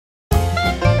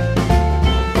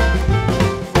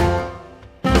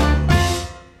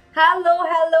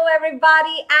Hello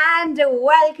everybody and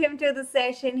welcome to the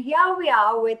session. Here we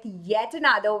are with yet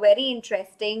another very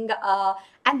interesting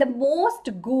and the most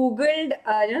googled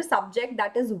subject,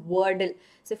 that is Wordle.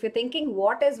 So if you're thinking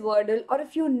what is Wordle, or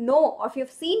if you know, or if you've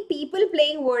seen people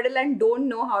playing Wordle and don't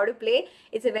know how to play,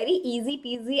 it's a very easy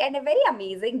peasy and a very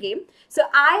amazing game. So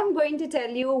I am going to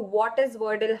tell you what is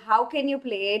Wordle, how can you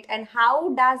play it, and how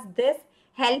does this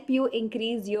help you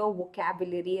increase your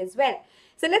vocabulary as well.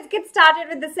 So let's get started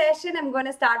with the session. I'm going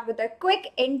to start with a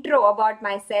quick intro about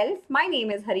myself. My name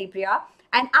is Haripriya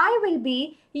and I will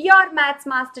be your maths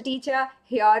master teacher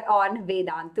here on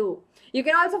Vedantu. You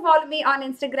can also follow me on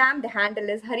Instagram. The handle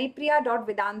is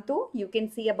haripriya.vedantu. You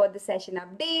can see about the session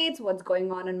updates, what's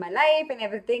going on in my life and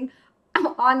everything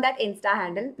on that Insta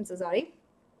handle. I'm so sorry.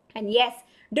 And yes,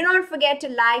 do not forget to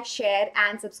like, share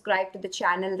and subscribe to the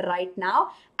channel right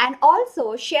now. And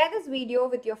also share this video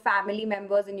with your family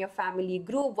members in your family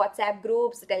group, WhatsApp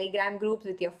groups, Telegram groups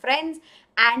with your friends.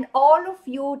 And all of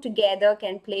you together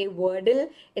can play Wordle.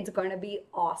 It's going to be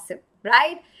awesome,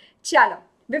 right? Chalo.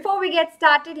 Before we get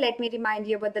started, let me remind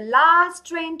you about the last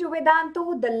train to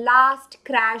Vedantu, the last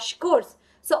crash course.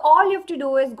 So all you have to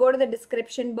do is go to the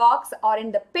description box or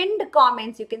in the pinned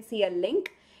comments, you can see a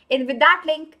link. And with that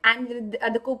link and with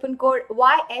the coupon code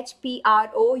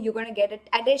YHPRO, you're going to get an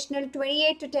additional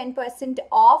 28 to 10%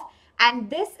 off. And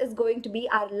this is going to be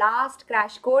our last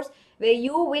crash course where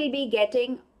you will be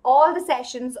getting all the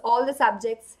sessions, all the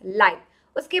subjects live.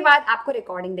 उसके बाद आपको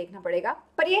recording देखना पड़ेगा.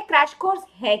 पर ये crash course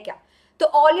है क्या? तो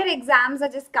all your exams are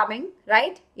just coming,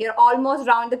 right? You're almost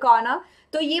round the corner.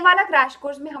 तो ये वाला क्रैश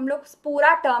कोर्स में हम लोग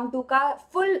पूरा टर्म 2 का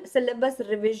फुल सिलेबस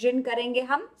रिवीजन करेंगे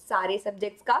हम सारे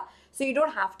सब्जेक्ट्स का. So you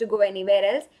don't have to go anywhere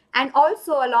else. And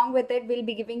also along with it, we'll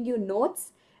be giving you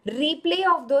notes, replay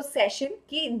of those session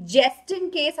कि just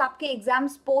in case आपके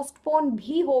exams postpone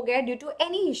भी हो गए due to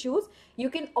any issues, you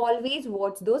can always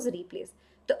watch those replays.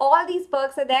 So all these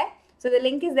perks are there. So the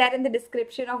link is there in the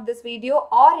description of this video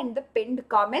or in the pinned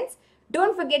comments.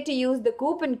 Don't forget to use the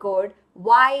coupon code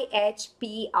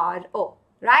YHPRO,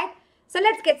 right? So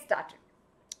let's get started.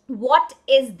 What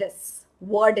is this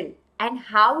Wordle and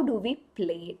how do we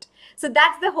play it? So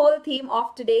that's the whole theme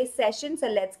of today's session. So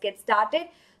let's get started.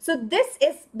 So this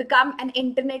is become an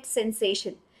internet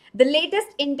sensation. The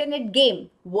latest internet game,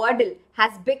 Wordle,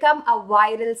 has become a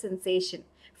viral sensation.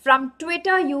 From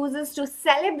Twitter users to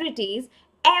celebrities,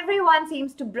 everyone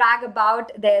seems to brag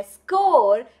about their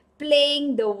score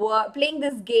playing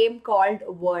this game called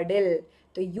Wordle.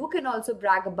 So you can also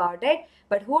brag about it.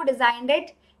 But who designed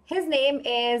it? His name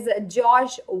is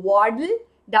Josh Wardle,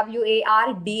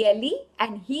 W-A-R-D-L-E,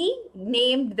 and he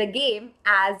named the game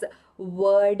as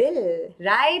Wordle,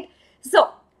 right? So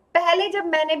पहले जब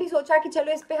मैंने भी सोचा कि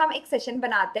चलो इस पे हम एक सेशन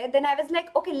बनाते हैं, then I was like,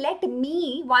 okay, let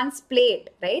me once play it,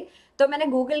 right? तो मैंने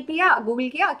गूगल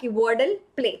किया कि Wordle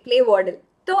play Wordle.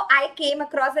 तो I came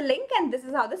across a link and this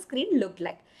is how the screen looked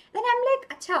like. Then I'm like,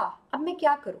 अच्छा, अब मैं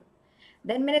क्या करूँ?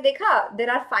 Then मैंने देखा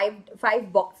there are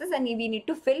five boxes and we need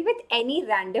to fill with any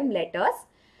random letters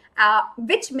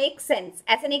which makes sense.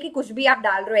 ऐसे नहीं कि कुछ भी आप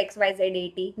डाल रहे हो X, Y, Z, A,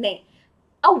 T, नहीं.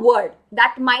 A word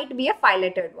that might be a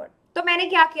 5-lettered word. तो मैंने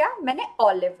क्या किया? मैंने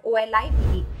olive,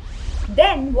 O-L-I-V-E.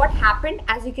 Then what happened?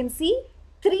 As you can see,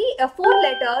 4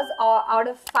 letters out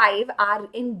of 5 are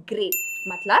in gray.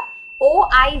 मतलब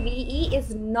O-I-V-E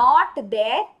is not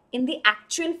there in the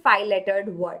actual 5-lettered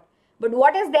word. But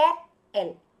what is there?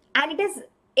 L. And it is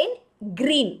in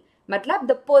green. मतलब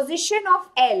the position of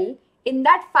L in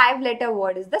that 5-letter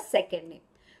word is the second name.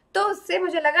 तो उससे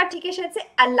मुझे लगा ठीक है शायद से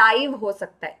alive हो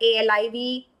सकता है.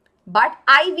 A-L-I-V. But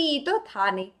I-V तो था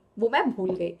नहीं. वो मैं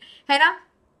भूल गई. है ना?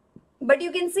 But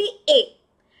you can see A.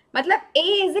 मतलब A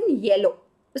is in yellow.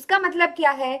 उसका मतलब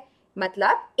क्या है?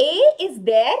 मतलब A is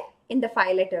there in the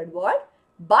 5-lettered word.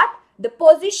 But the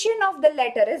position of the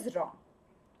letter is wrong.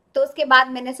 तो उसके बाद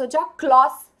मैंने सोचा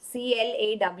claws,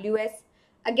 C-L-A-W-S.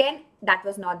 Again, that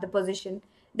was not the position.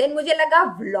 Then मुझे लगा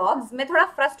vlogs. मैं थोड़ा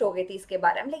फ्रस्ट हो गई थी इसके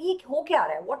बारे में. ये हो क्या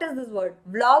रहा है? What is this word?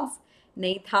 Vlogs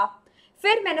नहीं था.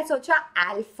 फिर मैंने सोचा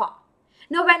alpha.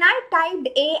 Now when I typed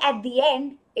A at the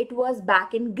end, it was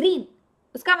back in green.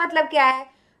 उसका मतलब क्या है?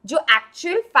 जो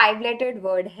actual 5-lettered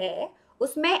word है,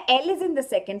 उसमें L is in the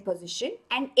second position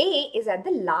and A is at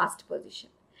the last position.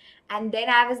 And then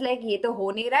I was like, ये तो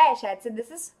हो नहीं रहा है. शायद से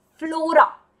this is flora.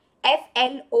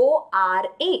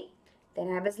 F-L-O-R-A. Then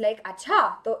I was like,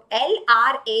 अच्छा, तो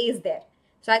L-R-A is there.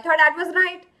 So I thought that was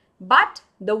right. But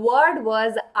the word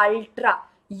was ultra.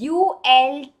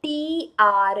 U-L-T-R-A.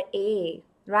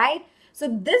 Right? So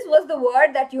this was the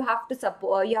word that you have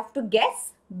to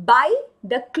guess by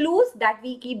the clues that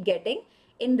we keep getting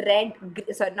in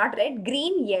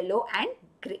green, yellow and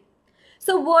gray.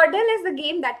 So Wordle is a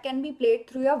game that can be played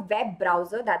through your web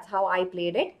browser. That's how I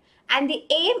played it. And the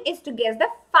aim is to guess the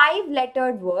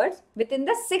 5-lettered words within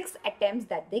the 6 attempts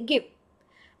that they give.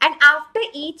 And after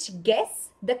each guess,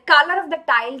 the color of the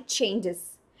tile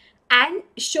changes and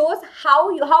shows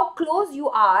how close you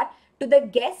are to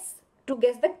guess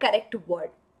the correct word.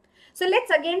 So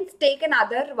let's again take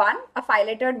another one, a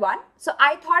 5-lettered one. So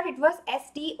I thought it was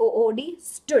STOOD,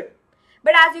 stood.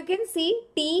 But as you can see,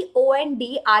 T, O and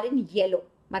D are in yellow.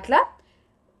 मतलब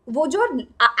वो जो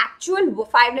actual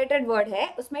 5-lettered word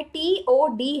है उसमें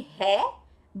TOD है,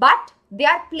 but they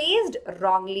are placed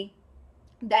wrongly.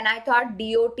 Then I thought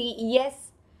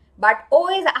DOTES, but O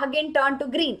is again turned to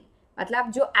green.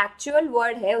 मतलब जो actual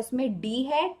word है उसमें D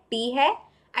है, T है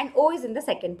and O is in the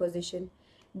second position.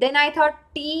 Then I thought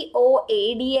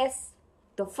TOADS.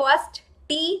 The first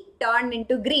T turned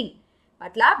into green.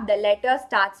 मतलब the letter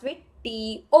starts with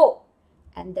TO.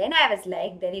 And then I was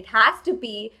like, then it has to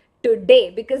be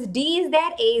today because D is there,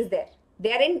 A is there.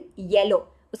 They are in yellow.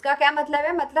 उसका क्या मतलब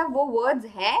है? मतलब वो words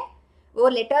हैं, वो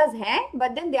letters हैं,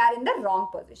 but then they are in the wrong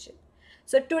position.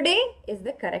 So today is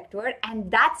the correct word, and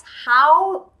that's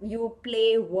how you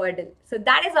play Wordle. So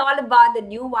that is all about the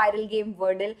new viral game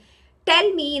Wordle.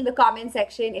 Tell me in the comment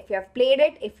section if you have played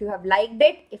it, if you have liked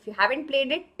it. If you haven't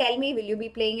played it, tell me, will you be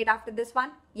playing it after this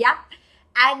one? Yeah.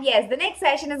 And yes, the next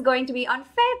session is going to be on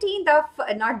 14th of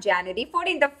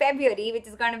February, which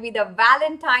is going to be the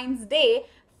Valentine's Day,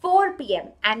 4 p.m.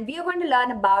 And we are going to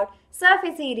learn about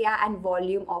surface area and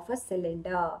volume of a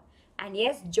cylinder. And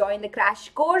yes, join the crash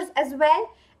course as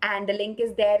well. And the link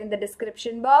is there in the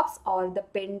description box or the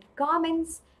pinned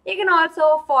comments. You can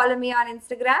also follow me on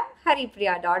Instagram,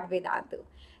 haripriya.vedantu.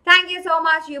 Thank you so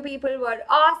much. You people were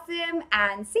awesome,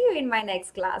 and see you in my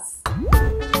next class.